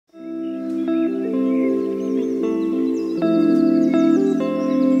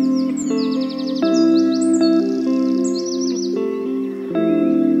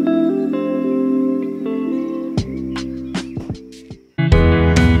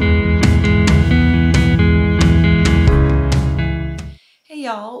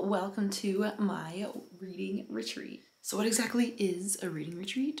welcome to my reading retreat. So what exactly is a reading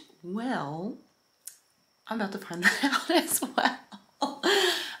retreat? Well, I'm about to find that out as well.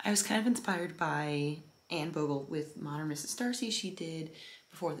 I was kind of inspired by Anne Bogle with Modern Mrs. Darcy. She did,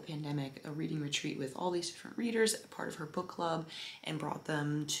 before the pandemic, a reading retreat with all these different readers, part of her book club, and brought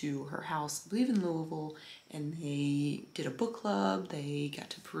them to her house, I believe in Louisville, and they did a book club. They got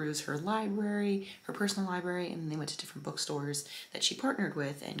to peruse her library, her personal library, and they went to different bookstores that she partnered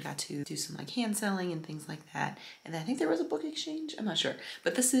with and got to do some like hand selling and things like that. And then I think there was a book exchange, I'm not sure.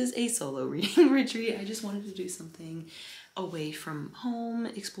 But this is a solo reading retreat. I just wanted to do something away from home,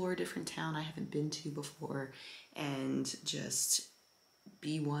 explore a different town I haven't been to before, and just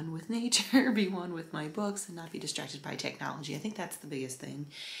be one with nature, be one with my books, and not be distracted by technology. I think that's the biggest thing,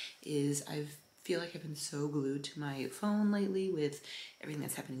 is I feel like I've been so glued to my phone lately with everything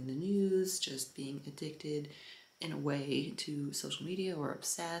that's happening in the news, just being addicted in a way to social media, or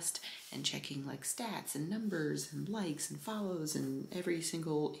obsessed and checking like stats and numbers and likes and follows and every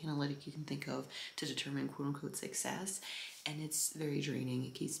single analytic you can think of to determine quote unquote success. And it's very draining.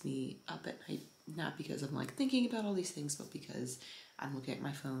 It keeps me up at night, not because I'm like thinking about all these things, but because I'm looking at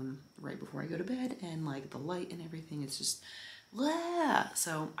my phone right before I go to bed, and like the light and everything, it's just blah.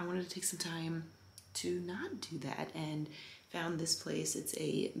 So I wanted to take some time to not do that, and found this place. It's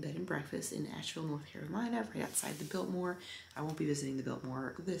a bed and breakfast in Asheville, North Carolina, right outside the Biltmore. I won't be visiting the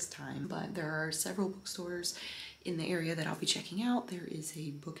Biltmore this time, but there are several bookstores in the area that I'll be checking out. There is a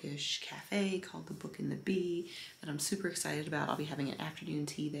bookish cafe called The Book and the Bee that I'm super excited about. I'll be having an afternoon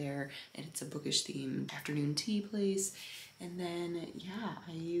tea there, and it's a bookish themed afternoon tea place. And then, yeah,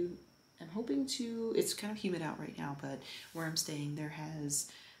 I'm hoping to, it's kind of humid out right now, but where I'm staying, there has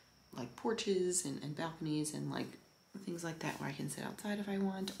like porches and balconies and like things like that where I can sit outside if I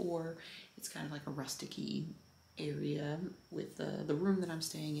want, or it's kind of like a rustic-y area with the room that I'm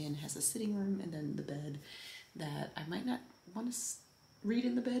staying in has a sitting room, and then the bed that I might not want to read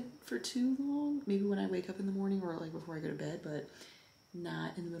in the bed for too long, maybe when I wake up in the morning or like before I go to bed, but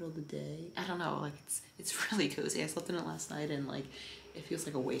not in the middle of the day. I don't know, like it's really cozy. I slept in it last night, and like it feels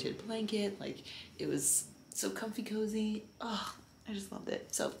like a weighted blanket. Like it was so comfy cozy. Oh, I just loved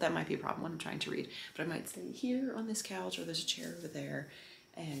it. So that might be a problem when I'm trying to read, but I might stay here on this couch, or there's a chair over there,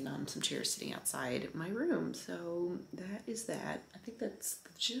 and some chairs sitting outside my room. So that is that. I think that's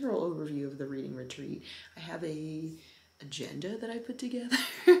the general overview of the reading retreat. I have a agenda that I put together,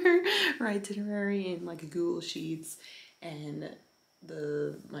 or itinerary in like a Google Sheets, and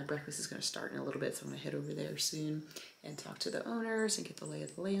my breakfast is going to start in a little bit, so I'm going to head over there soon and talk to the owners and get the lay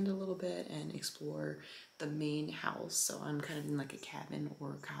of the land a little bit and explore the main house. So I'm kind of in like a cabin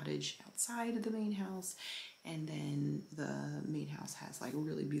or a cottage outside of the main house, and then the main house has like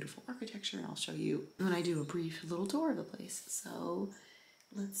really beautiful architecture, and I'll show you when I do a brief little tour of the place. So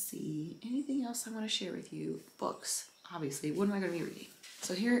let's see, anything else I want to share with you? Books, obviously. What am I going to be reading?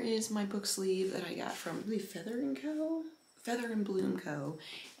 So here is my book sleeve that I got from, I believe, Feather and Bloom Co.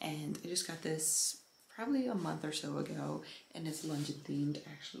 And I just got this probably a month or so ago, and it's London themed.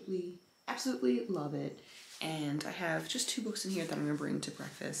 Absolutely love it. And I have just 2 books in here that I'm gonna bring to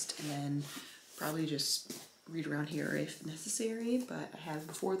breakfast, and then probably just read around here if necessary. But I have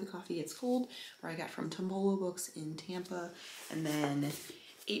Before the Coffee Gets Cold, where I got from Tomolo Books in Tampa, and then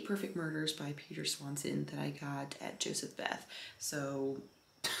 8 Perfect Murders by Peter Swanson that I got at Joseph Beth. So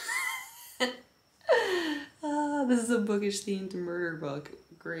this is a bookish themed murder book.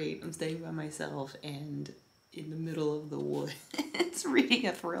 Great. I'm staying by myself and in the middle of the woods. It's reading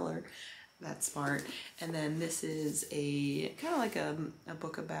a thriller. That's smart. And then this is a kind of like a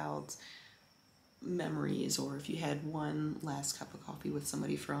book about memories, or if you had one last cup of coffee with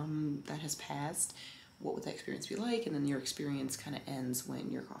somebody from that has passed, what would that experience be like? And then your experience kind of ends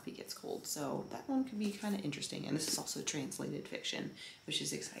when your coffee gets cold. So that one could be kind of interesting. And this is also translated fiction, which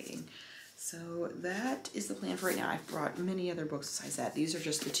is exciting. So that is the plan for right now. I've brought many other books besides that. These are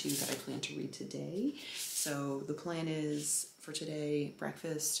just the 2 that I plan to read today. So the plan is for today,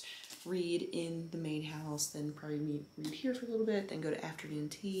 breakfast, read in the main house, then probably read here for a little bit, then go to afternoon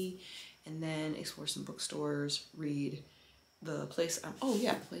tea, and then explore some bookstores, read. The place,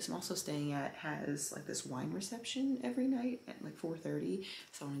 the place I'm also staying at has like this wine reception every night at like 4:30.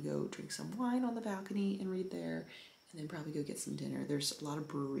 So I'm gonna go drink some wine on the balcony and read there, and then probably go get some dinner. There's a lot of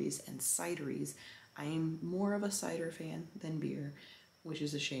breweries and cideries. I am more of a cider fan than beer, which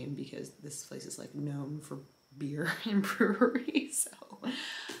is a shame because this place is like known for beer and breweries. So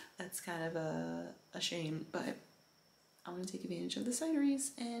that's kind of a shame, but I'm going to take advantage of the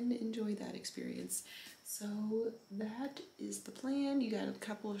cideries and enjoy that experience. So that is the plan. You got a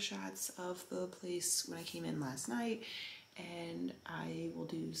couple of shots of the place when I came in last night, and I will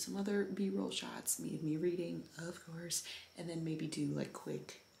do some other b-roll shots, me reading, of course, and then maybe do like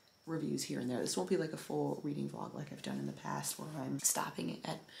quick reviews here and there. This won't be like a full reading vlog like I've done in the past where I'm stopping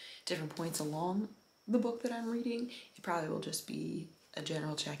at different points along the book that I'm reading. It probably will just be a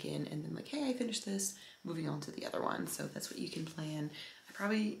general check-in and then like, hey, I finished this, moving on to the other one. So that's what you can plan.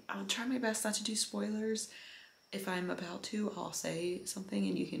 I'll try my best not to do spoilers. If I'm about to, I'll say something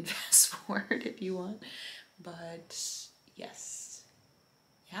and you can fast forward if you want. But yes,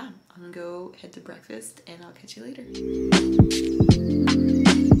 yeah, I'm gonna go head to breakfast and I'll catch you later.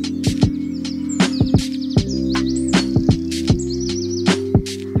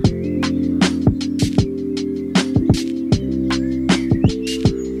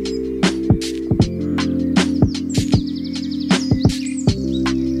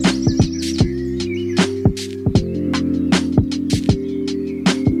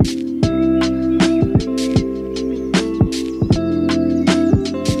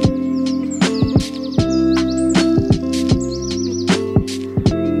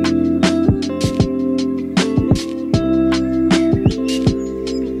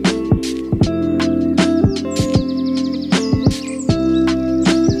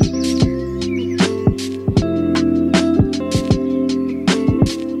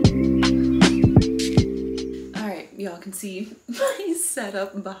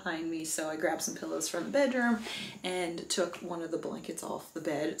 Up behind me, so I grabbed some pillows from the bedroom and took one of the blankets off the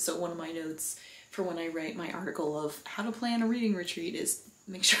bed. So one of my notes for when I write my article of how to plan a reading retreat is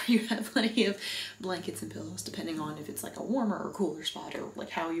make sure you have plenty of blankets and pillows, depending on if it's like a warmer or cooler spot or like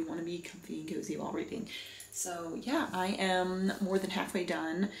how you want to be comfy and cozy while reading. So yeah, I am more than halfway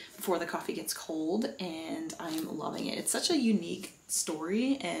done before the coffee gets cold and I'm loving it. It's such a unique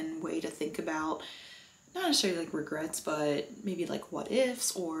story and way to think about not necessarily like regrets, but maybe like what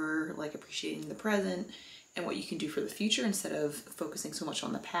ifs or like appreciating the present and what you can do for the future instead of focusing so much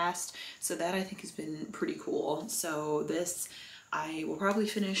on the past. So that I think has been pretty cool. So this I will probably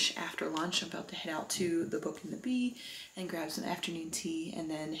finish after lunch. I'm about to head out to the Book and the Bee and grab some afternoon tea and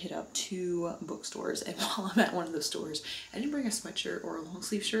then hit up 2 bookstores. And while I'm at one of those stores, I didn't bring a sweatshirt or a long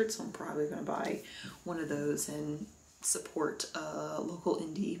sleeve shirt, so I'm probably gonna buy one of those and support a local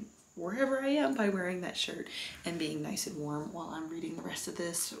indie wherever I am by wearing that shirt and being nice and warm while I'm reading the rest of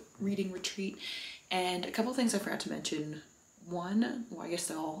this reading retreat. And a couple things I forgot to mention. One, well, I guess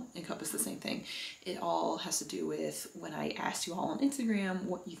they all encompass the same thing. It all has to do with when I asked you all on Instagram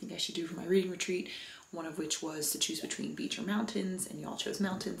what you think I should do for my reading retreat, one of which was to choose between beach or mountains, and you all chose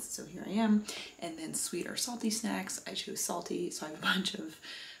mountains, so here I am. And then sweet or salty snacks, I chose salty, so I have a bunch of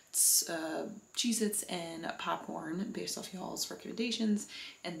Cheez-Its and popcorn based off y'all's recommendations.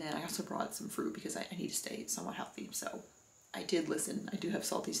 And then I also brought some fruit because I need to stay somewhat healthy. So I did listen. I do have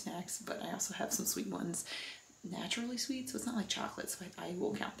salty snacks, but I also have some sweet ones, naturally sweet, so it's not like chocolate, so I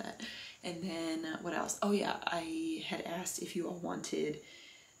will count that. And then what else? Oh yeah, I had asked if you all wanted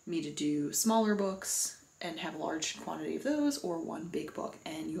me to do smaller books and have a large quantity of those, or one big book,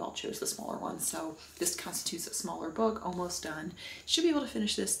 and you all chose the smaller one. So this constitutes a smaller book, almost done. Should be able to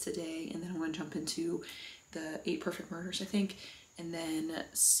finish this today, and then I'm going to jump into the 8 Perfect Murders, I think, and then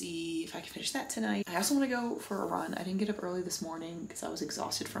see if I can finish that tonight. I also want to go for a run. I didn't get up early this morning because I was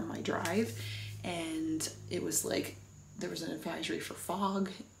exhausted from my drive, and it was like there was an advisory for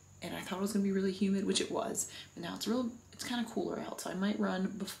fog, and I thought it was going to be really humid, which it was, but now it's kind of cooler out, so I might run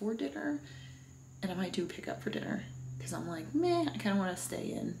before dinner. And I might do pick up for dinner because I'm like, meh, I kind of want to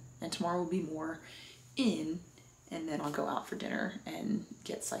stay in. And tomorrow will be more in, and then I'll go out for dinner and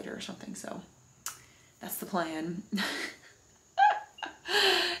get cider or something. So that's the plan.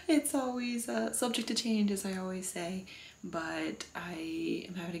 It's always subject to change, as I always say, but I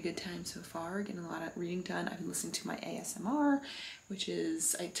am having a good time so far, getting a lot of reading done. I've been listening to my ASMR, which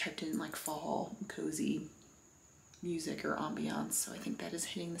is, I typed in like fall cozy music or ambiance, so I think that is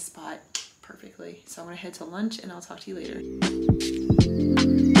hitting the spot perfectly. So I'm gonna head to lunch and I'll talk to you later.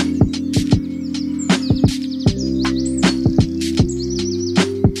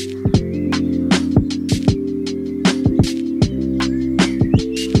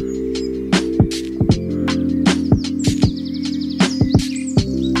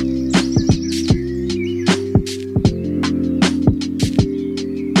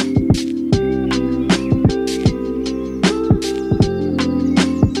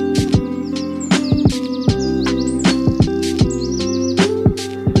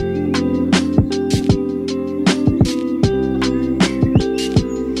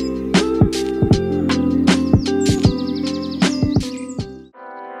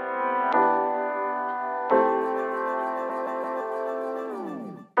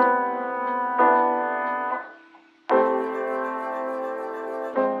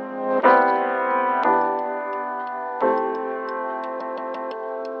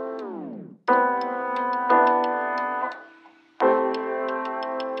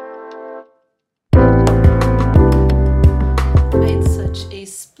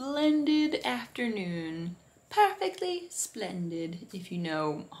 perfectly splendid. If you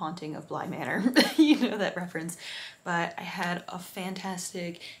know Haunting of Bly Manor, you know that reference. But I had a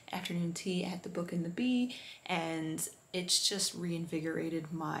fantastic afternoon tea at the Book and the Bee, and it's just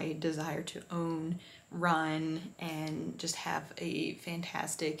reinvigorated my desire to own, run, and just have a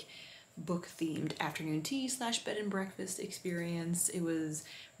fantastic book-themed afternoon tea / bed and breakfast experience. It was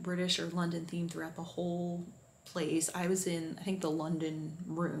British or London themed throughout the whole place. I was in, I think, the London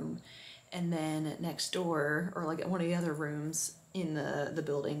room, and then next door, or like one of the other rooms in the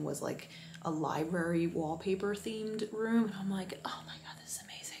building, was like a library wallpaper themed room, and I'm like, oh my god, this is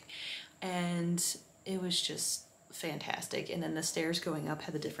amazing. And it was just fantastic. And then the stairs going up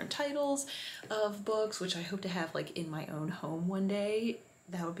had the different titles of books, which I hope to have like in my own home one day.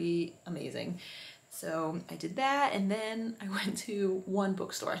 That would be amazing. So I did that, and then I went to one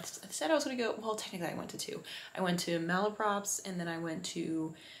bookstore. I said I was gonna go, well, technically I went to two. I went to Malaprops, and then I went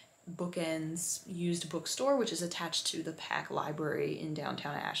to Bookend's used bookstore, which is attached to the Pack Library in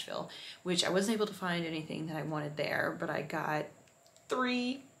downtown Asheville, which I wasn't able to find anything that I wanted there, but I got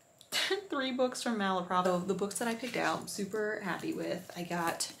three books from Malaprop. So the books that I picked out, I'm super happy with. I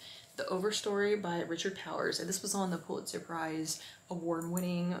got The Overstory by Richard Powers, and this was on the Pulitzer Prize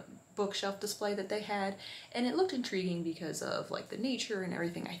award-winning bookshelf display that they had, and it looked intriguing because of like the nature and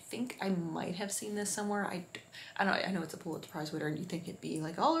everything. I think I might have seen this somewhere. I know it's a Pulitzer Prize winner and you think it'd be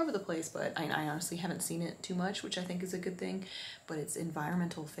like all over the place, but I honestly haven't seen it too much, which I think is a good thing. But it's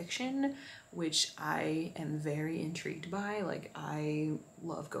environmental fiction, which I am very intrigued by. Like, I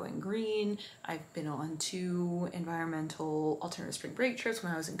love going green. I've been on 2 environmental alternative spring break trips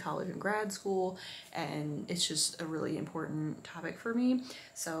when I was in college and grad school, and it's just a really important topic for me.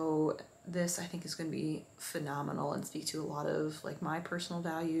 So this, I think, is going to be phenomenal and speak to a lot of like my personal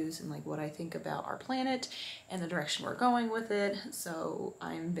values and like what I think about our planet and the direction we're going with it. So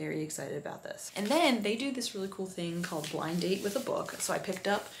I'm very excited about this. And then they do this really cool thing called Blind Date with a Book. So I picked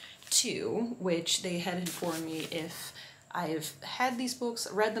up 2, which they had informed me if I've had these books,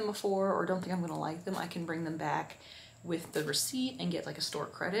 read them before, or don't think I'm gonna like them, I can bring them back with the receipt and get like a store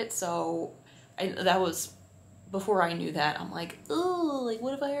credit. So that was before I knew that. I'm like, oh, like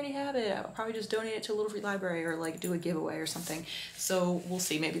what if I already have it? I'll probably just donate it to a little free library or like do a giveaway or something. So we'll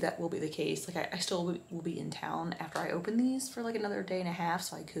see, maybe that will be the case. Like I still will be in town after I open these for like another day and a half,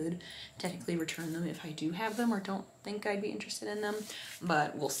 so I could technically return them if I do have them or don't think I'd be interested in them,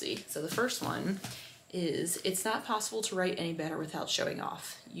 but we'll see. So the first one is It's Not Possible to Write Any Better Without Showing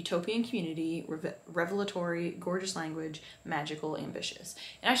Off. Utopian community, revelatory, gorgeous language, magical, ambitious.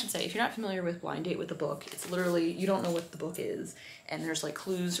 And I should say, if you're not familiar with Blind Date with the Book, it's literally, you don't know what the book is, and there's like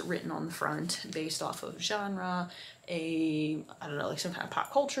clues written on the front based off of genre, I don't know, like some kind of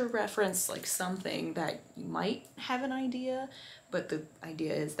pop culture reference, like something that you might have an idea, but the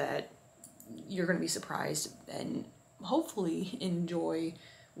idea is that you're going to be surprised and hopefully enjoy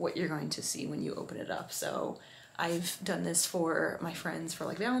what you're going to see when you open it up. So I've done this for my friends for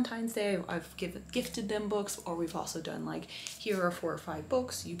like Valentine's Day. I've gifted them books, or we've also done like, here are 4 or 5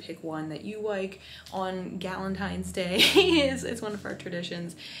 books, you pick one that you like on Galentine's Day. It's one of our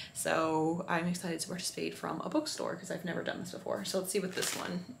traditions. So I'm excited to participate from a bookstore because I've never done this before. So let's see what this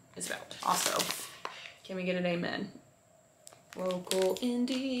one is about. Also, can we get an amen? Local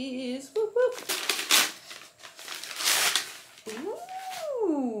indies. Whoop, whoop.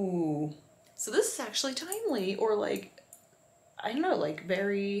 Ooh. So this is actually timely, or like, I don't know, like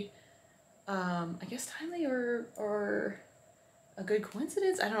very, I guess timely or a good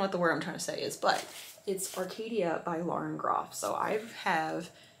coincidence. I don't know what the word I'm trying to say is, but it's Arcadia by Lauren Groff. So I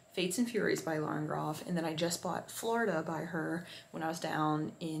have Fates and Furies by Lauren Groff, and then I just bought Florida by her when I was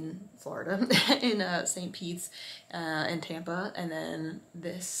down in Florida, in St. Pete's and Tampa. And then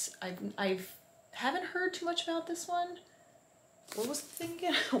this, I haven't heard too much about this one. What was the thing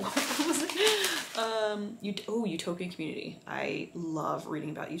again? What was it? Utopian community. I love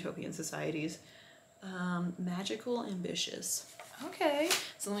reading about utopian societies. Magical, ambitious. Okay,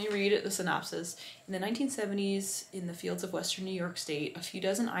 so let me read the synopsis. In the 1970s, in the fields of western New York State, a few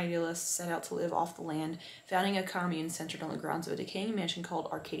dozen idealists set out to live off the land, founding a commune centered on the grounds of a decaying mansion called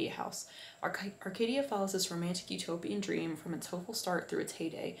Arcadia House. Arcadia follows this romantic utopian dream from its hopeful start through its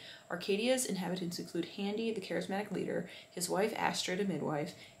heyday. Arcadia's inhabitants include Handy, the charismatic leader, his wife Astrid, a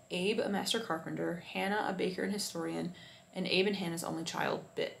midwife, Abe, a master carpenter, Hannah, a baker and historian, and Abe and Hannah's only child,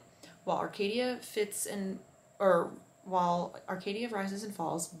 Bit. While Arcadia rises and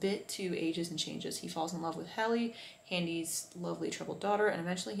falls, Bit too ages and changes. He falls in love with Helly, Handy's lovely troubled daughter, and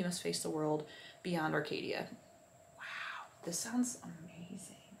eventually he must face the world beyond Arcadia. Wow, this sounds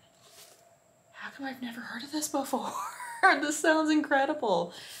amazing. How come I've never heard of this before? This sounds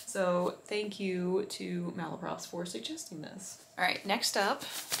incredible. So thank you to Malaprops for suggesting this. All right, next up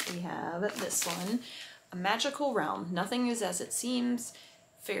we have this one. A magical realm. Nothing is as it seems.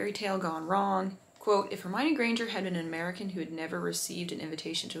 Fairy tale gone wrong. Quote, if Hermione Granger had been an American who had never received an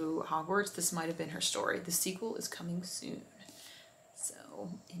invitation to Hogwarts, this might have been her story. The sequel is coming soon. So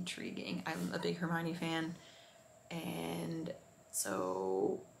intriguing. I'm a big Hermione fan. And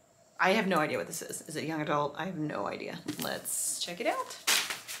so I have no idea what this is. Is it young adult? I have no idea. Let's check it out.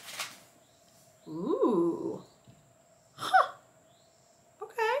 Ooh. Huh.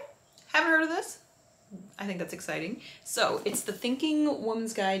 Okay. Haven't heard of this. I think that's exciting. So it's The Thinking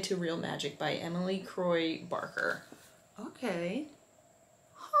Woman's Guide to Real Magic by Emily Croy Barker. Okay.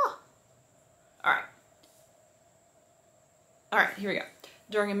 Huh. All right. All right, here we go.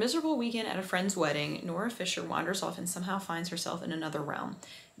 During a miserable weekend at a friend's wedding, Nora Fisher wanders off and somehow finds herself in another realm.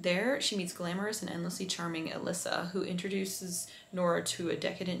 There, she meets glamorous and endlessly charming Alyssa, who introduces Nora to a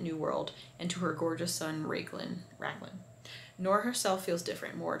decadent new world and to her gorgeous son, Raglan. Nora herself feels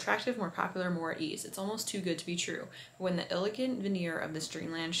different, more attractive, more popular, more at ease. It's almost too good to be true. But when the elegant veneer of this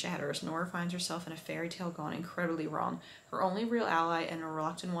dreamland shatters, Nora finds herself in a fairy tale gone incredibly wrong. Her only real ally, and a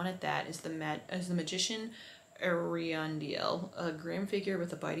reluctant one at that, is the magician Ariandiel, a grim figure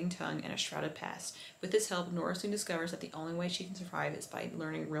with a biting tongue and a shrouded past. With his help, Nora soon discovers that the only way she can survive is by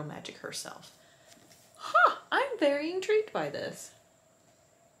learning real magic herself. Huh! I'm very intrigued by this.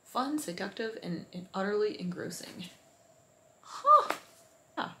 Fun, seductive, and utterly engrossing. Huh.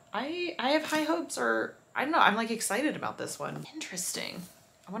 Yeah, I have high hopes, or I don't know, I'm like excited about this one. Interesting.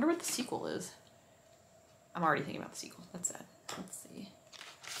 I wonder what the sequel is. I'm already thinking about the sequel. That's sad. Let's see.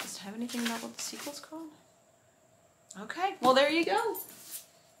 Does it have anything about what the sequel's called? Okay, well there you go.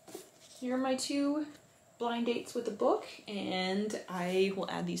 Here are my 2 blind dates with the book, and I will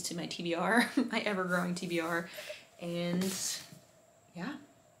add these to my TBR, my ever-growing TBR, and yeah.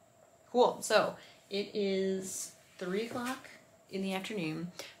 Cool, so it is 3 o'clock in the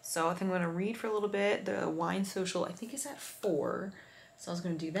afternoon, so I think I'm going to read for a little bit. The wine social, I think, is at 4, so I was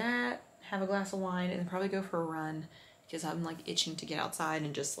going to do that, have a glass of wine, and then probably go for a run, because I'm like itching to get outside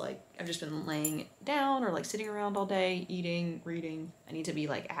and just like, I've just been laying down or like sitting around all day, eating, reading. I need to be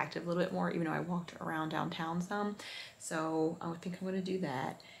like active a little bit more, even though I walked around downtown some. So I think I'm gonna do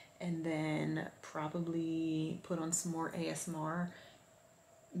that, and then probably put on some more ASMR,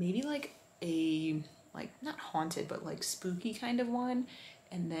 maybe like a, like not haunted, but like spooky kind of one,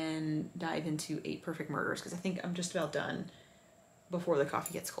 and then dive into 8 Perfect Murders, because I think I'm just about done before the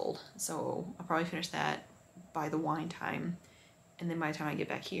coffee gets cold. So I'll probably finish that by the wine time, and then by the time I get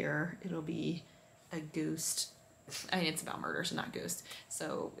back here, it'll be a ghost. I mean, it's about murder, so not ghost.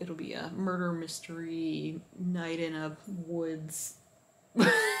 So it'll be a murder mystery night in a woods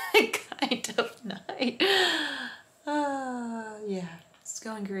kind of night. Yeah, it's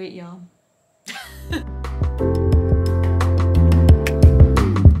going great, y'all.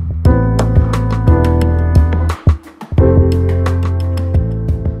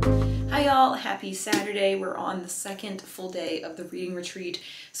 Happy Saturday. We're on the 2nd full day of the reading retreat.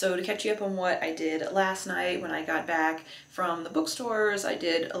 So to catch you up on what I did last night when I got back from the bookstores, I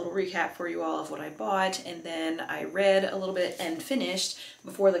did a little recap for you all of what I bought, and then I read a little bit and finished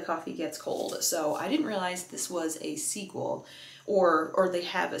before the coffee gets cold. So I didn't realize this was a sequel, or they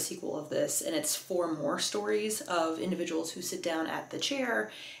have a sequel of this, and it's 4 more stories of individuals who sit down at the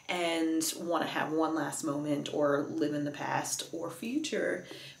chair and want to have one last moment or live in the past or future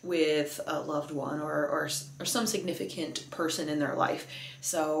with a loved one or some significant person in their life.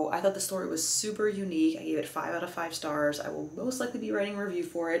 So I thought the story was super unique. I gave it 5 out of 5 stars. I will most likely be writing a review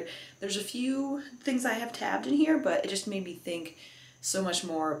for it. There's a few things I have tabbed in here, but it just made me think so much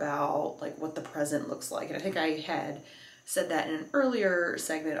more about like what the present looks like. And I think I had said that in an earlier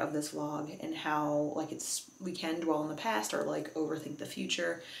segment of this vlog, and how like we can dwell in the past or like overthink the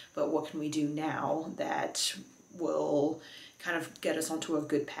future, but what can we do now that will kind of get us onto a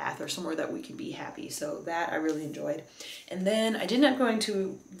good path or somewhere that we can be happy. So that I really enjoyed. And then I did end up going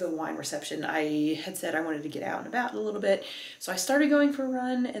to the wine reception. I had said I wanted to get out and about a little bit, so I started going for a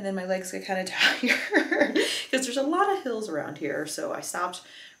run, and then my legs got kind of tired because there's a lot of hills around here. So I stopped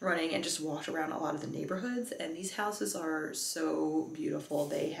running and just walked around a lot of the neighborhoods, and these houses are so beautiful.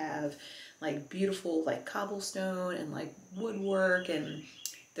 They have like beautiful like cobblestone and like woodwork, and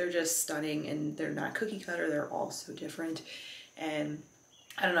they're just stunning, and they're not cookie cutter. They're all so different. And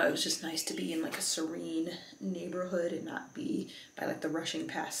I don't know, it was just nice to be in like a serene neighborhood and not be by like the rushing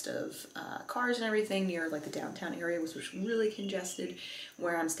past of cars and everything near like the downtown area, which was really congested.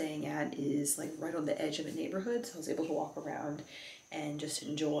 Where I'm staying at is like right on the edge of a neighborhood, so I was able to walk around and just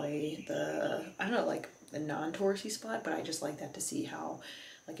enjoy the, I don't know, like the non-touristy spot, but I just like that to see how,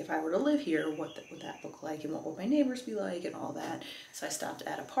 like if I were to live here, what would that look like and what would my neighbors be like and all that. So I stopped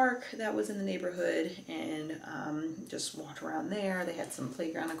at a park that was in the neighborhood and just walked around there. They had some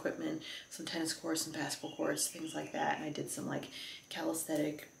playground equipment, some tennis courts, some basketball courts, things like that. And I did some like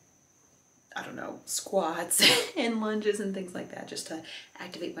calisthenic, I don't know, squats and lunges and things like that just to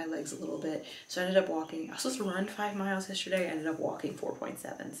activate my legs a little bit. So I ended up walking, I was supposed to run 5 miles yesterday. I ended up walking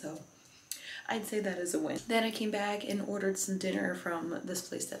 4.7. So I'd say that is a win. Then I came back and ordered some dinner from this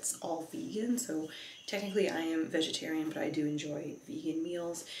place that's all vegan. So technically I am vegetarian, but I do enjoy vegan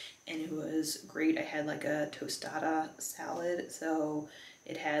meals. And it was great. I had like a tostada salad. So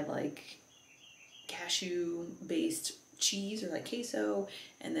it had like cashew based cheese or like queso,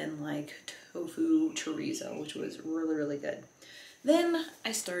 and then like tofu chorizo, which was really, really good. Then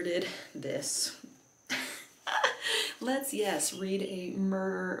I started this. Let's, yes, read a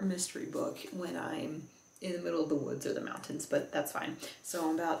murder mystery book when I'm in the middle of the woods or the mountains, but that's fine. So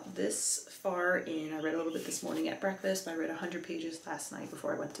I'm about this far in. I read a little bit this morning at breakfast. I read 100 pages last night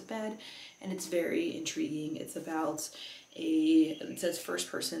before I went to bed, and it's very intriguing. It's about it says first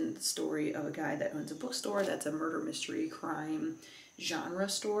person story of a guy that owns a bookstore that's a murder mystery crime genre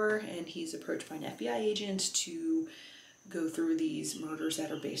store, and he's approached by an FBI agent to go through these murders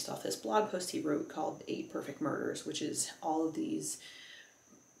that are based off this blog post he wrote called 8 Perfect Murders, which is all of these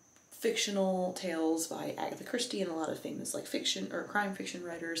fictional tales by Agatha Christie and a lot of famous like fiction or crime fiction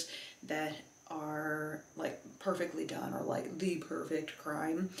writers that are like perfectly done or like the perfect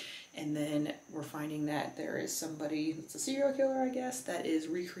crime. And then we're finding that there is somebody that's a serial killer, I guess, that is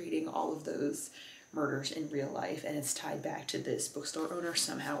recreating all of those murders in real life, and it's tied back to this bookstore owner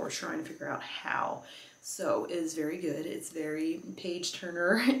somehow. We're trying to figure out how. So it is very good. It's very page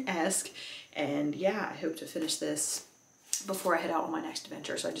turner-esque, and yeah, I hope to finish this before I head out on my next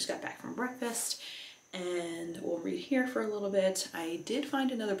adventure. So I just got back from breakfast and we'll read here for a little bit. I did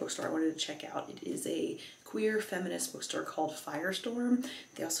find another bookstore I wanted to check out. It is a queer feminist bookstore called Firestorm.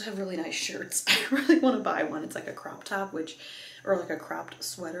 They also have really nice shirts. I really want to buy one. It's like a crop top, or like a cropped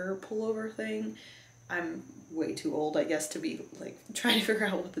sweater pullover thing. I'm way too old, I guess, to be like trying to figure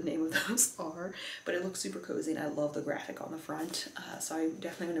out what the name of those are, but it looks super cozy and I love the graphic on the front. So I'm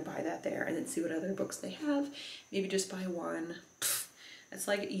definitely going to buy that there and then see what other books they have. Maybe just buy one. It's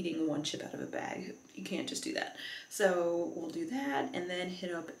like eating one chip out of a bag. You can't just do that. So we'll do that and then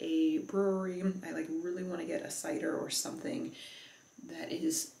hit up a brewery. I like really want to get a cider or something that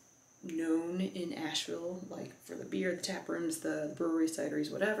is known in Asheville, like for the beer, the tap rooms, the brewery,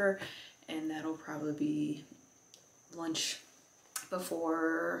 cideries, whatever. And that'll probably be lunch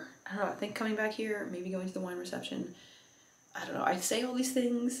before, I don't know, I think coming back here, maybe going to the wine reception. I don't know, I say all these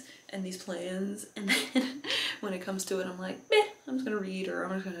things and these plans, and then when it comes to it, I'm like, meh, I'm just gonna read, or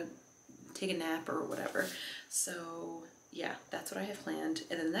I'm just gonna take a nap or whatever. So yeah, that's what I have planned.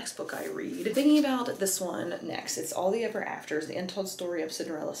 And then the next book I read, thinking about this one next. It's All the Ever Afters, The Untold Story of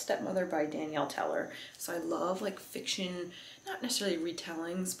Cinderella's Stepmother by Danielle Teller. So I love like fiction, not necessarily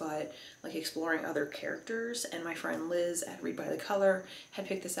retellings, but like exploring other characters. And my friend Liz at Read by the Color had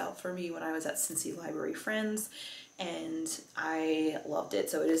picked this out for me when I was at Cincy Library Friends, and I loved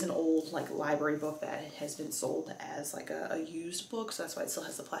it. So it is an old like library book that has been sold as like a used book, so that's why it still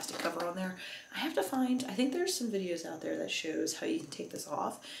has the plastic cover on there. I have to find, I think there's some videos out there that shows how you can take this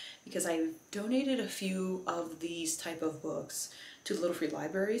off, because I donated a few of these type of books to Little Free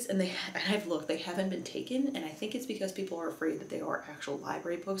Libraries, and I've looked, they haven't been taken, and I think it's because people are afraid that they are actual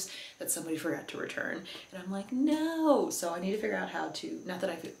library books that somebody forgot to return. And I'm like, no! So I need to figure out how to, not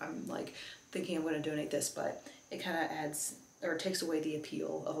that I'm like thinking I'm going to donate this, but it kind of adds or takes away the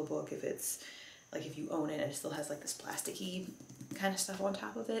appeal of a book if it's like, if you own it and it still has like this plasticky kind of stuff on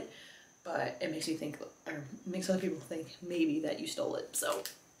top of it. But it makes me think, or makes other people think maybe that you stole it. So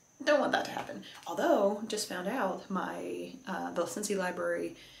don't want that to happen. Although just found out my the Cincy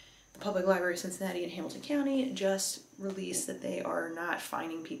Library, the Public Library of Cincinnati in Hamilton County, just released that they are not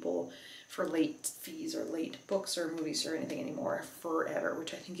fining people for late fees or late books or movies or anything anymore forever,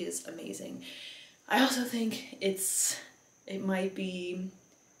 which I think is amazing. I also think it might be,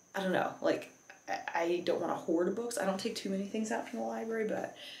 I don't know, like I don't want to hoard books. I don't take too many things out from the library,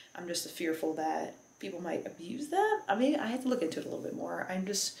 but I'm just fearful that people might abuse that. I mean, I have to look into it a little bit more.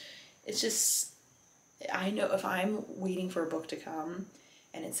 It's just, I know if I'm waiting for a book to come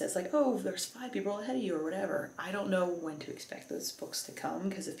and it says like, oh, there's 5 people ahead of you or whatever, I don't know when to expect those books to come,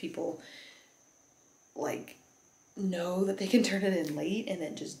 because if people like know that they can turn it in late and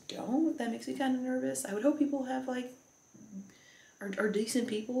then just don't, that makes me kind of nervous. I would hope people have like, are decent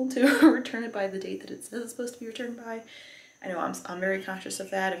people to return it by the date that it says it's supposed to be returned by. I know I'm very conscious of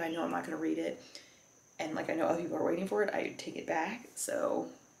that. If I know I'm not going to read it and like I know other people are waiting for it, I take it back. So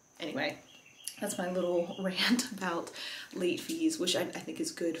anyway, that's my little rant about late fees, which I think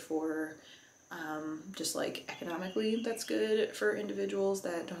is good for just like economically, that's good for individuals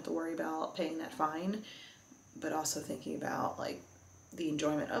that don't have to worry about paying that fine, but also thinking about like the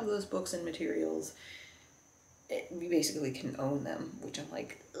enjoyment of those books and materials. We basically can own them, which I'm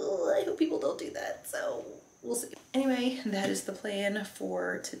like, oh, I hope people don't do that. So we'll see. Anyway, that is the plan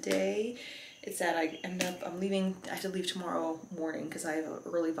for today. It's that I'm leaving, I have to leave tomorrow morning because I have an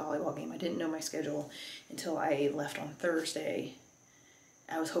early volleyball game. I didn't know my schedule until I left on Thursday.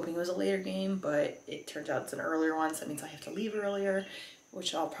 I was hoping it was a later game, but it turns out it's an earlier one, so that means I have to leave earlier,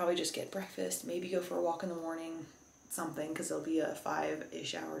 which I'll probably just get breakfast, maybe go for a walk in the morning, something, because it'll be a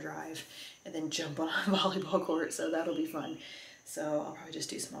 5-ish hour drive, and then jump on a volleyball court, so that'll be fun. So I'll probably just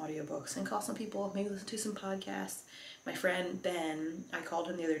do some audiobooks and call some people, maybe listen to some podcasts. My friend Ben, I called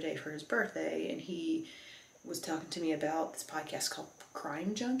him the other day for his birthday, and he was talking to me about this podcast called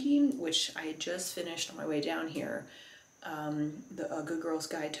Crime Junkie, which I had just finished on my way down here. A Good Girl's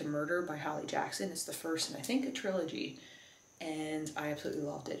Guide to Murder by Holly Jackson. It's the first in, I think, a trilogy. And I absolutely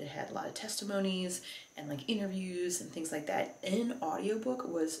loved it. It had a lot of testimonies and like interviews and things like that. And audiobook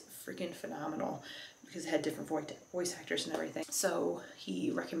was freaking phenomenal because it had different voice actors and everything. So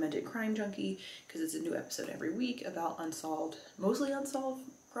he recommended Crime Junkie because it's a new episode every week about mostly unsolved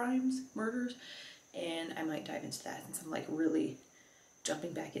crimes, murders. And I might dive into that since I'm like really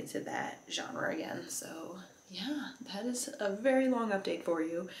jumping back into that genre again. So yeah, that is a very long update for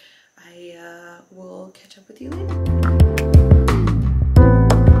you. I will catch up with you later.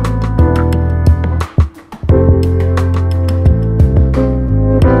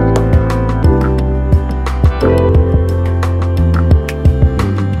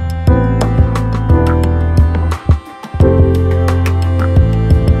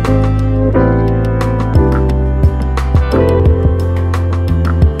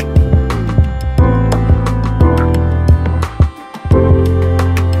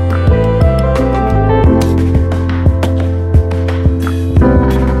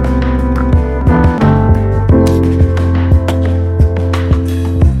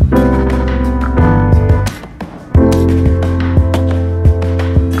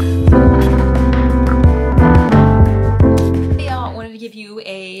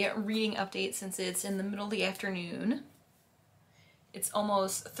 Since it's in the middle of the afternoon. It's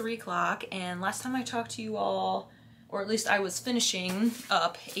almost 3 o'clock, and last time I talked to you all, or at least I was finishing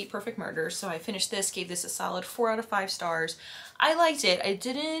up 8 Perfect Murders, so I finished this, gave this a solid 4 out of 5 stars. I liked it. I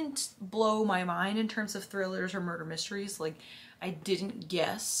didn't blow my mind in terms of thrillers or murder mysteries. Like, I didn't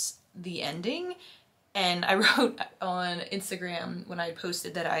guess the ending, and I wrote on Instagram when I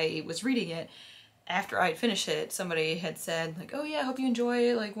posted that I was reading it, after I'd finished it, somebody had said like, oh yeah, I hope you enjoy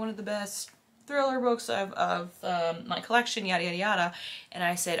it, like one of the best thriller books of my collection, yada yada yada. And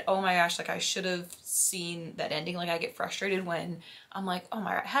I said, oh my gosh, like I should have seen that ending. Like I get frustrated when I'm like, oh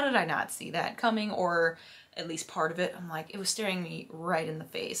my god, how did I not see that coming, or at least part of it. I'm like, it was staring me right in the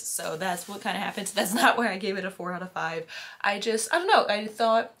face. So that's what kind of happened. That's not why I gave it a 4 out of 5. I don't know, I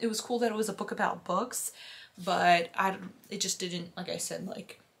thought it was cool that it was a book about books, but it just didn't, like I said,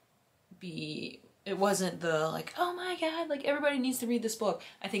 like it wasn't the like, oh my god, like everybody needs to read this book.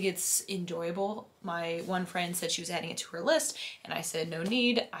 I think it's enjoyable. My one friend said she was adding it to her list, and I said, no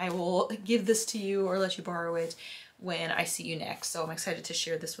need, I will give this to you or let you borrow it when I see you next. So I'm excited to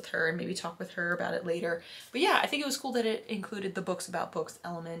share this with her and maybe talk with her about it later. But yeah, I think it was cool that it included the books about books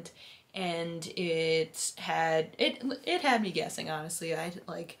element, and it had me guessing, honestly.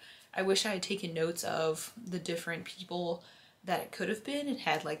 I wish I had taken notes of the different people that it could have been. It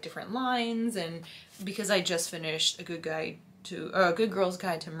had like different lines, and because I just finished A Good Girl's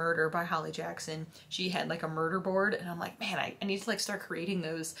Guide to Murder by Holly Jackson, she had like a murder board, and I'm like, man, I need to like start creating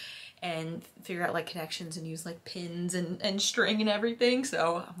those and figure out like connections and use like pins and string and everything.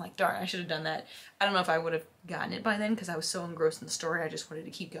 So I'm like, darn, I should have done that. I don't know if I would have gotten it by then because I was so engrossed in the story. I just wanted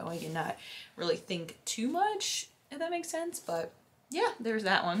to keep going and not really think too much, if that makes sense. But yeah, there's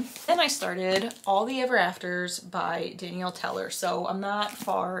that one. Then I started All the Ever Afters by Danielle. So I'm not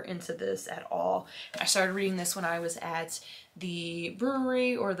far into this at all. I started reading this when I was at the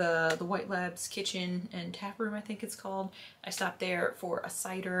brewery, or the White Labs Kitchen and Tap Room, I think it's called. I stopped there for a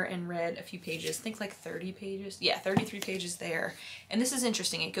cider and read a few pages, I think like 30 pages. Yeah, 33 pages there. And this is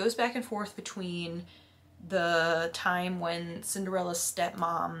interesting. It goes back and forth between the time when Cinderella's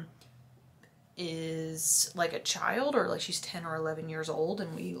stepmom is like a child, or like she's 10 or 11 years old,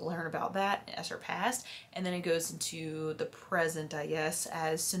 and we learn about that as her past, and then it goes into the present, I guess,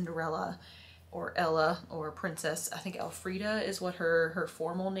 as Cinderella or Ella, or Princess, I think Elfrida is what her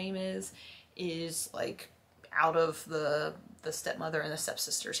formal name is like out of the stepmother and the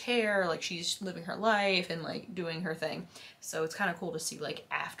stepsister's hair. Like she's living her life and like doing her thing. So it's kind of cool to see like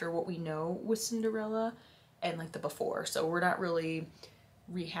after what we know with Cinderella and like the before. So we're not really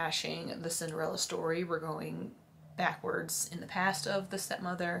rehashing the Cinderella story. We're going backwards in the past of the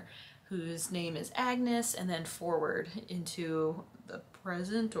stepmother, whose name is Agnes, and then forward into the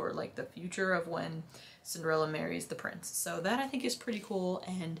present or like the future of when Cinderella marries the prince. So that I think is pretty cool,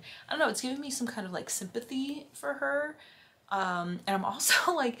 and I don't know, it's giving me some kind of like sympathy for her. And I'm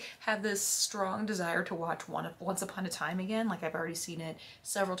also like have this strong desire to watch Once Upon a Time again. Like I've already seen it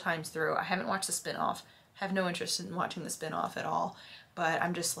several times through. I haven't watched the spin-off. Have no interest in watching the spin-off at all. But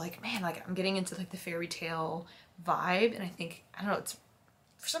I'm just like, man, like I'm getting into like the fairy tale vibe, and I think, I don't know, it's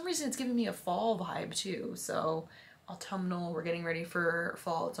for some reason it's giving me a fall vibe too. So autumnal, we're getting ready for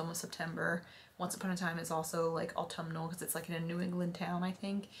fall. It's almost September. Once Upon a Time is also like autumnal because it's like in a New England town, I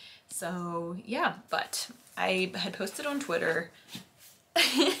think. So yeah, but I had posted on Twitter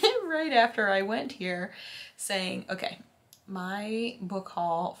right after I went here saying, okay, my book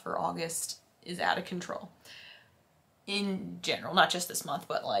haul for August is out of control. In general, not just this month,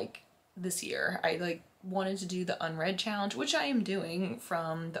 but like this year. I like wanted to do the unread challenge, which I am doing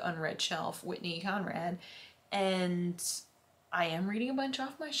from the unread shelf, Whitney Conrad, and I am reading a bunch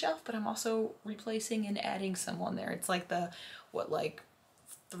off my shelf, but I'm also replacing and adding some on there. It's like the, what, like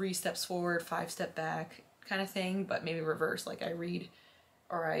 3 steps forward, 5 step back kind of thing, but maybe reverse. Like I read,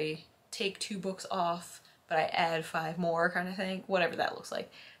 or I take 2 books off, but I add 5 more kind of thing, whatever that looks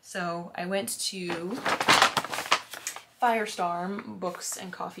like. So I went to Firestorm Books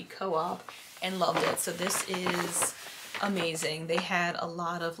and Coffee Co-op and loved it. So this is amazing. They had a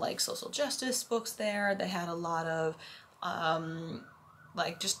lot of like social justice books there. They had a lot of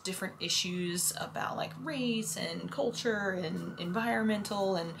like just different issues about like race and culture and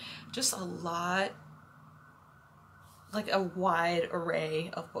environmental, and just a lot, like a wide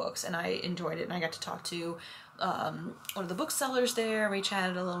array of books, and I enjoyed it. And I got to talk to one of the booksellers there. We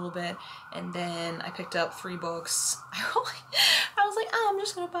chatted a little bit, and then I picked up 3 books. I was like, oh, I'm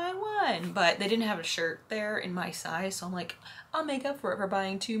just gonna buy 1, but they didn't have a shirt there in my size, so I'm like, I'll make up for it for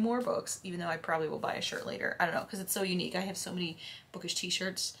buying 2 more books, even though I probably will buy a shirt later. I don't know, because it's so unique. I have so many bookish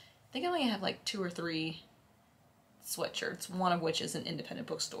t-shirts. I think I only have like 2 or 3 sweatshirts, one of which is an independent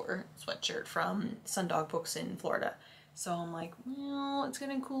bookstore sweatshirt from Sundog Books in Florida. So I'm like, well, it's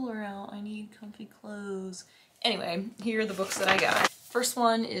getting cooler out. I need comfy clothes. Anyway, here are the books that I got. First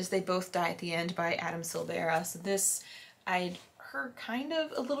one is They Both Die at the End by Adam Silvera. So this I'd heard kind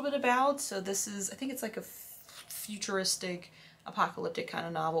of a little bit about. So this is, I think it's like a futuristic, apocalyptic kind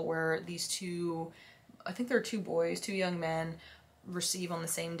of novel where these 2, I think there are 2 boys, 2 young men, receive on the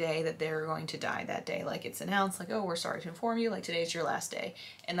same day that they're going to die that day. Like it's announced like, oh, we're sorry to inform you, like today's your last day.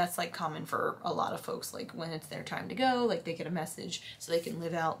 And that's like common for a lot of folks, like when it's their time to go, like they get a message so they can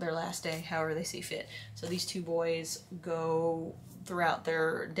live out their last day however they see fit. So these 2 boys go throughout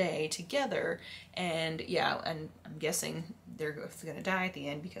their day together, and yeah, and I'm guessing they're gonna die at the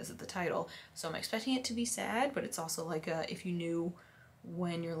end because of the title. So I'm expecting it to be sad, but it's also like if you knew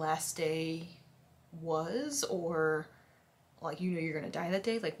when your last day was, or like you know you're gonna die that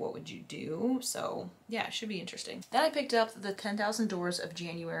day, like what would you do? So yeah, it should be interesting. Then I picked up The 10,000 Doors of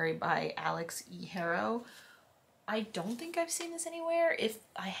January by Alix E. Harrow. I don't think I've seen this anywhere. If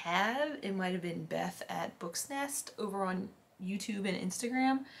I have, it might have been Beth at Books Nest over on YouTube and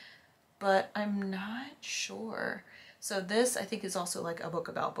Instagram, but I'm not sure. So this, I think, is also like a book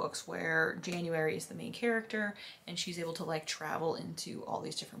about books where January is the main character and she's able to like travel into all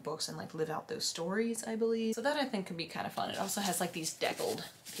these different books and like live out those stories, I believe. So that I think could be kind of fun. It also has like these deckled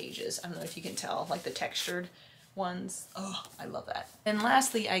pages. I don't know if you can tell, like the textured ones. Oh, I love that. And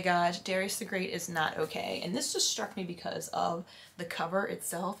lastly, I got Darius the Great Is Not Okay. And this just struck me because of the cover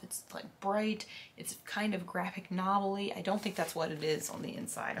itself. It's like bright. It's kind of graphic novel-y. I don't think that's what it is on the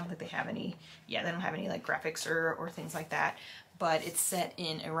inside. I don't think they have any, yeah, they don't have any like graphics or things like that. But it's set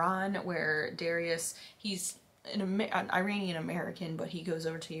in Iran where Darius, he's an Iranian American, but he goes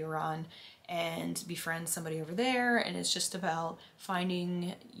over to Iran and befriends somebody over there, and it's just about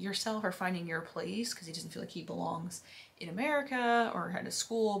finding yourself or finding your place because he doesn't feel like he belongs in America or at a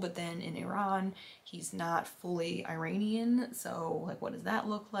school, but then in Iran he's not fully Iranian, so like what does that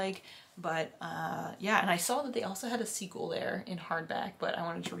look like? But yeah, and I saw that they also had a sequel there in hardback, but I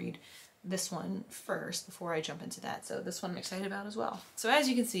wanted to read this one first before I jump into that. So this one I'm excited about as well. So as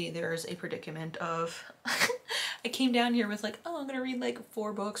you can see, there's a predicament of I came down here with like, oh, I'm gonna read like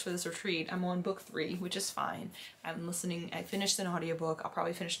 4 books for this retreat. I'm on book 3, which is fine. I'm listening, I finished an audiobook. I'll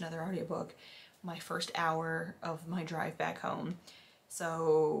probably finish another audiobook. my first hour of my drive back home.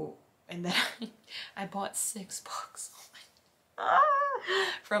 So, and then I bought 6 books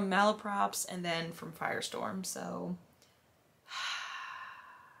from Malaprops and then from Firestorm. So,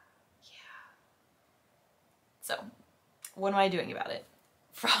 yeah. So, what am I doing about it?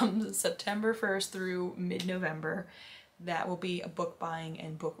 From September 1st through mid-November, that will be a book buying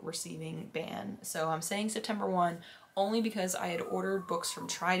and book receiving ban. So I'm saying September 1 only because I had ordered books from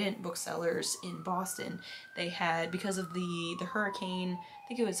Trident Booksellers in Boston. They had, because of the hurricane, I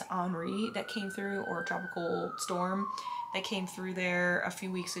think it was Henri that came through, or a tropical storm that came through there a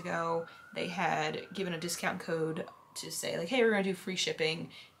few weeks ago, they had given a discount code to say like, hey, we're gonna do free shipping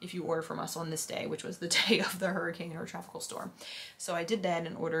if you order from us on this day, which was the day of the hurricane or tropical storm. So I did that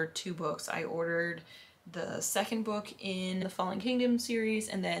and ordered 2 books. I ordered the 2nd book in the Fallen Kingdom series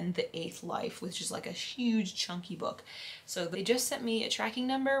and then the 8th Life, which is like a huge chunky book. So they just sent me a tracking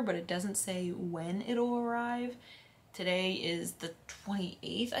number, but it doesn't say when it'll arrive. Today is the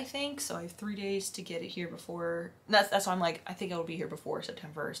 28th, I think, so I have 3 days to get it here before. That's why I'm like, I think it'll be here before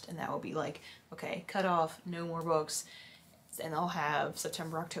September 1st, and that will be like, okay, cut off, no more books, and I'll have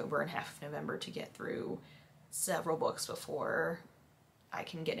September, October, and half of November to get through several books before I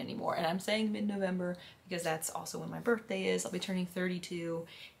can get any more. And I'm saying mid-November because that's also when my birthday is. I'll be turning 32,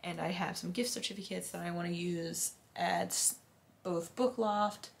 and I have some gift certificates that I want to use at both Book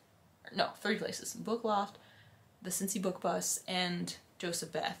Loft, no, 3 places, Book Loft, the Cincy Book Bus, and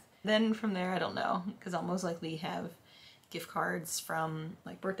Joseph Beth. Then from there, I don't know, because I'll most likely have gift cards from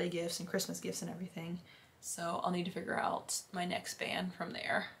like birthday gifts and Christmas gifts and everything. So I'll need to figure out my next ban from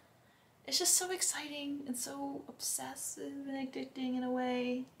there. It's just so exciting and so obsessive and addicting in a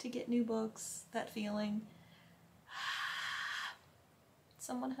way to get new books, that feeling.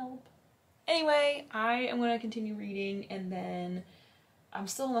 Someone help. Anyway, I am going to continue reading, and then I'm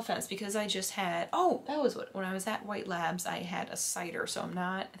still on the fence because I just had, oh, that was what, when I was at White Labs, I had a cider. So I'm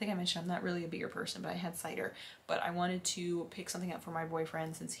not, I think I mentioned I'm not really a beer person, but I had cider. But I wanted to pick something up for my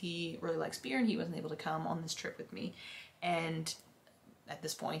boyfriend since he really likes beer and he wasn't able to come on this trip with me. And at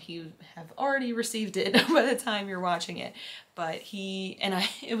this point, he have already received it by the time you're watching it. But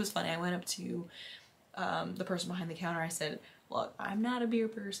it was funny, I went up to the person behind the counter. I said, look, I'm not a beer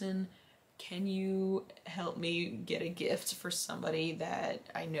person. Can you help me get a gift for somebody that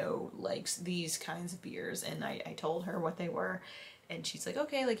I know likes these kinds of beers? And I told her what they were, and she's like,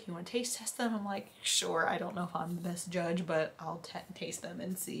 okay, like, you want to taste test them? I'm like, sure. I don't know if I'm the best judge, but I'll taste them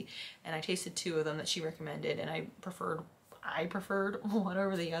and see. And I tasted 2 of them that she recommended, and I preferred one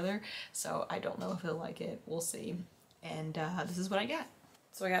over the other, so I don't know if he'll like it. We'll see. And this is what I got.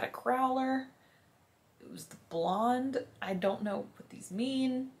 So I got a growler. It was the blonde. I don't know what these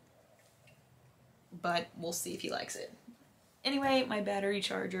mean, but we'll see if he likes it. Anyway, my battery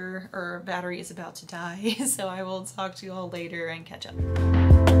is about to die, so I will talk to you all later and catch up.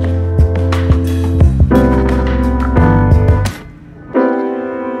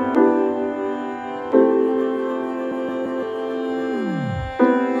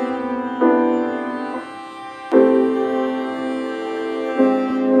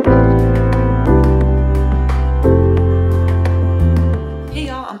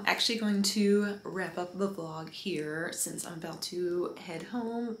 Going to wrap up the vlog here since I'm about to head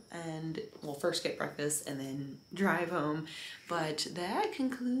home and, well, first get breakfast and then drive home. But that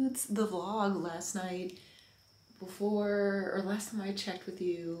concludes the vlog. Last night last time I checked with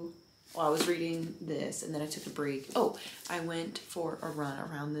you, well, I was reading this and then I took a break. Oh, I went for a run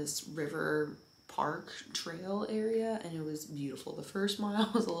around this river park trail area and it was beautiful. The first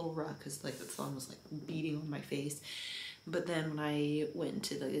mile was a little rough because like the sun was like beating on my face. But then when I went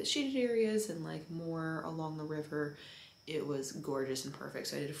to the shaded areas and like more along the river, it was gorgeous and perfect.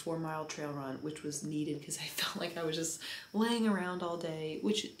 So I did a 4-mile trail run, which was needed because I felt like I was just laying around all day,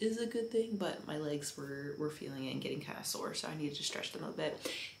 which is a good thing, but my legs were feeling it and getting kind of sore, so I needed to stretch them a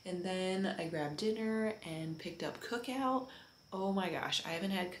bit. And then I grabbed dinner and picked up Cookout. Oh my gosh, I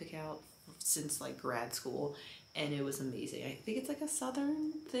haven't had Cookout since like grad school, and it was amazing. I think it's like a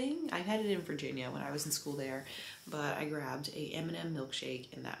southern thing. I had it in Virginia when I was in school there, but I grabbed a M&M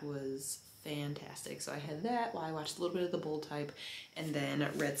milkshake and that was fantastic. So I had that while I watched a little bit of The Bold Type and then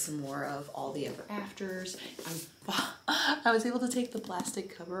read some more of All the Ever Afters. I was able to take the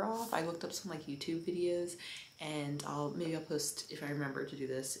plastic cover off. I looked up some like YouTube videos, and maybe I'll post, if I remember to do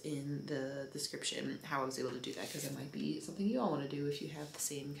this, in the description how I was able to do that, because it might be something you all want to do if you have the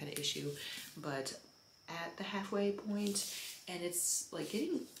same kind of issue. But at the halfway point, and it's like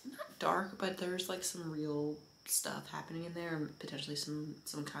getting not dark, but there's like some real stuff happening in there, and potentially some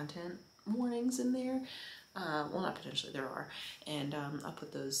content warnings in there. Well, not potentially, there are. And I'll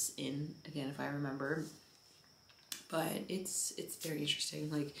put those in again if I remember. But it's very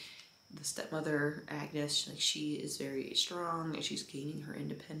interesting. Like the stepmother Agnes, like she is very strong and she's gaining her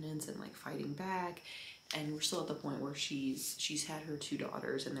independence and like fighting back. And we're still at the point where she's had her 2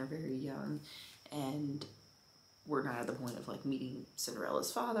 daughters and they're very young, and we're not at the point of like meeting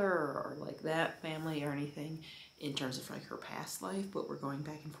Cinderella's father or like that family or anything in terms of like her past life, but we're going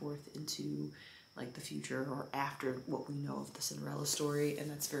back and forth into like the future or after what we know of the Cinderella story, and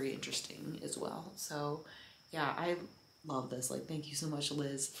that's very interesting as well. So yeah, I love this. Like, thank you so much,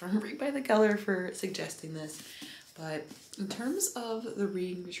 Liz from Read by the Color, for suggesting this. But in terms of the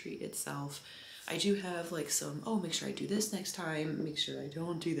reading retreat itself, I do have like some, oh, make sure I do this next time, make sure I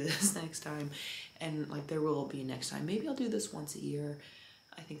don't do this next time, and like there will be a next time. Maybe I'll do this once a year.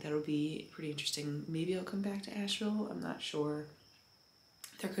 I think that'll be pretty interesting. Maybe I'll come back to Asheville, I'm not sure.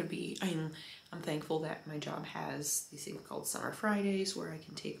 There could be, I'm thankful that my job has these things called Summer Fridays where I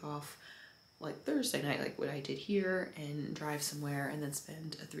can take off like Thursday night, like what I did here, and drive somewhere and then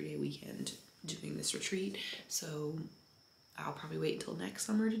spend a 3-day weekend doing this retreat. So I'll probably wait until next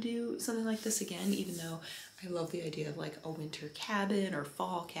summer to do something like this again, even though I love the idea of like a winter cabin or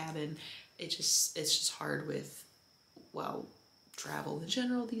fall cabin. It's just hard with, well, travel in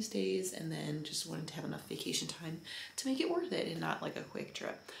general these days, and then just wanting to have enough vacation time to make it worth it and not like a quick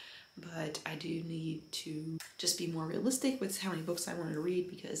trip. But I do need to just be more realistic with how many books I wanted to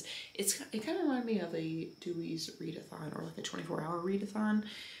read, because it kind of reminded me of a Dewey's readathon or like a 24-hour readathon,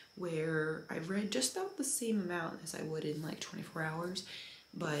 where I read just about the same amount as I would in like 24 hours,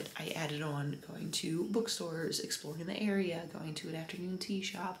 but I added on going to bookstores, exploring the area, going to an afternoon tea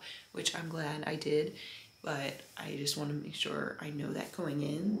shop, which I'm glad I did. But I just want to make sure I know that going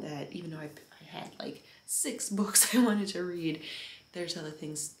in, that even though I had like 6 books I wanted to read, there's other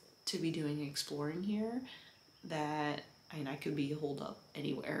things to be doing and exploring here that, I mean, I could be holed up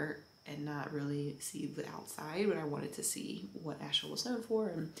anywhere and not really see the outside, but I wanted to see what Asheville was known for.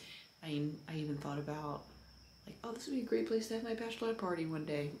 And I even thought about like, oh, this would be a great place to have my bachelorette party one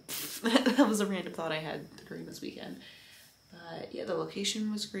day. That was a random thought I had during this weekend. But yeah, the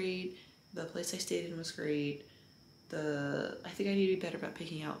location was great. The place I stayed in was great. I think I need to be better about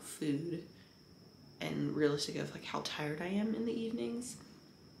picking out food and realistic of like how tired I am in the evenings.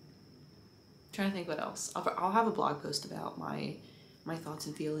 Trying to think what else. I'll have a blog post about my thoughts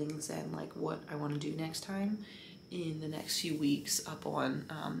and feelings and like what I want to do next time in the next few weeks up on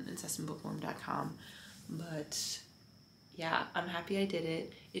incessantbookworm.com. But yeah, I'm happy I did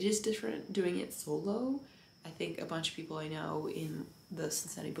it. It is different doing it solo. I think a bunch of people I know in the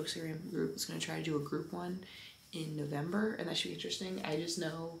Cincinnati Bookstore group is going to try to do a group one in November, and that should be interesting. I just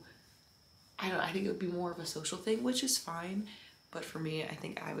know, I think it would be more of a social thing, which is fine. But for me, I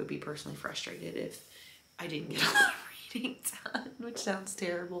think I would be personally frustrated if I didn't get a lot of reading done, which sounds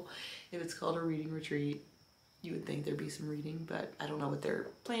terrible. If it's called a reading retreat, you would think there'd be some reading, but I don't know what they're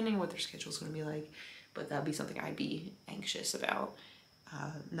planning, what their schedule's going to be like. But that'd be something I'd be anxious about,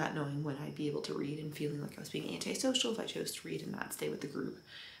 not knowing when I'd be able to read and feeling like I was being antisocial if I chose to read and not stay with the group.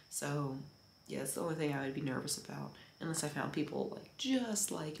 So yeah, it's the only thing I would be nervous about, unless I found people like just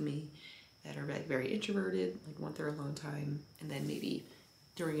like me that are like very introverted, like want their alone time, and then maybe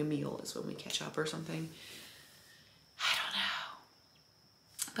during a meal is when we catch up or something. I don't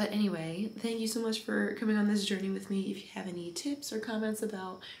know. But anyway, thank you so much for coming on this journey with me. If you have any tips or comments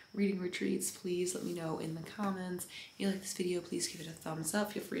about reading retreats, please let me know in the comments. If you like this video, please give it a thumbs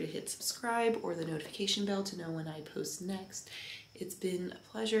up. Feel free to hit subscribe or the notification bell to know when I post next. It's been a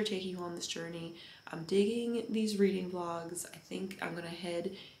pleasure taking you on this journey. I'm digging these reading vlogs. I think I'm gonna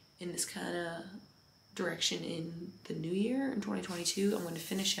head in this kind of direction in the new year in 2022. I'm going to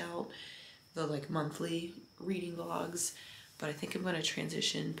finish out the like monthly reading vlogs, but I think I'm going to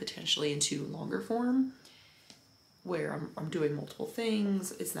transition potentially into longer form where I'm doing multiple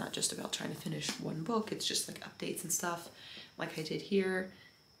things. It's not just about trying to finish one book, it's just like updates and stuff like I did here.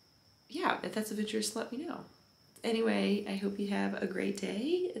 Yeah, if that's of interest, let me know. Anyway, I hope you have a great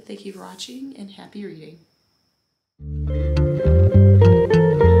day. Thank you for watching and happy reading.